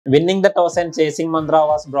Winning the toss and chasing mantra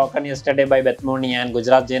was broken yesterday by Bethmoni, and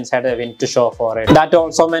Gujarat Giants had a win to show for it. That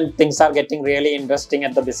also meant things are getting really interesting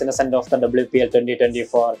at the business end of the WPL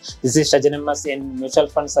 2024. This is Shajanimus in Mutual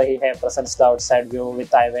Fund Sahi Hai presents the outside view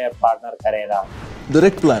with eyewear partner Carrera.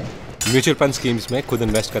 Direct plan. Mutual fund schemes में खुद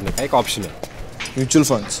invest करने का एक option है. Mutual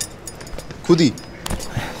funds खुद ही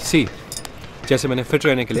सी जैसे मैंने fit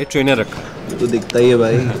रहने के लिए ट्रेनर रखा है. तो दिखता ही है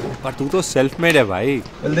भाई. पर तू तो सेल्फ मेड है भाई.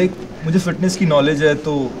 Well, देख मुझे फिटनेस की नॉलेज है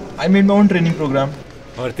तो I made my own training programme.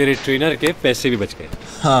 और तेरे ट्रेनर के पैसे भी बच गए.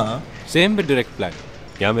 हाँ सेम विद डायरेक्ट प्लान.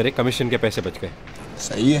 यहाँ मेरे कमीशन के पैसे बच गए.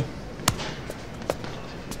 सही है.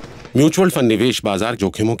 म्यूचुअल फंड निवेश बाजार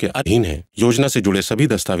जोखिमों के अधीन है. योजना से जुड़े सभी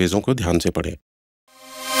दस्तावेजों को ध्यान से पढ़ें.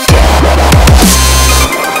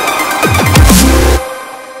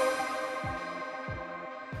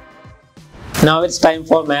 Now it's time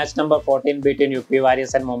for match number 14 between UP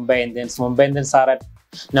Warriors and Mumbai Indians. Mumbai Indians are at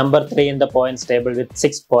number 3 in the points table with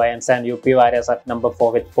 6 points, and UP Warriors at number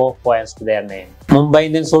 4 with 4 points to their name. Mumbai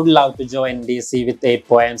Indians would love to join DC with 8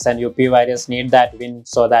 points, and UP Warriors need that win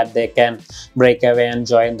so that they can break away and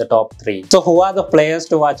join the top 3. So who are the players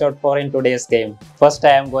to watch out for in today's game? First,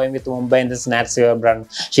 I am going with Mumbai Indians Nancy Brand.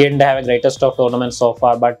 She didn't have a greatest of tournament so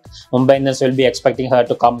far, but Mumbai Indians will be expecting her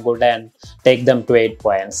to come good and take them to 8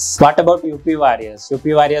 points. What about UP Warriors? UP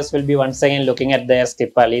Warriors will be once again looking at their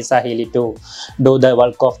skipper Lisa Healy to do the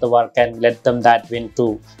bulk of the work and let them that win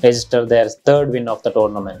to register their 3rd win of the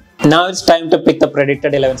tournament. Now it's time to pick the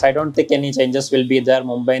predicted 11s. I don't think any changes will be there.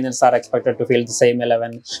 Mumbai Indians are expected to field the same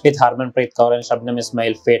 11 with Harmanpreet Kaur and Shabnam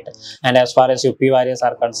Ismail fit. And as far as UP Warriors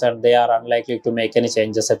are concerned, they are unlikely to make any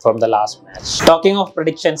changes from the last match. Talking of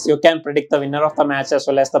predictions, you can predict the winner of the match as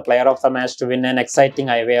well as the player of the match to win an exciting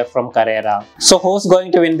eyewear from Carrera. So who's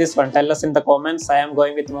going to win this one? Tell us in the comments. I am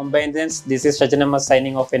going with Mumbai Indians. This is Shajanimus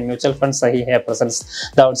signing off in Mutual Fund Sahi Hai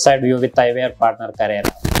presents the outside view with eyewear partner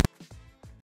Carrera.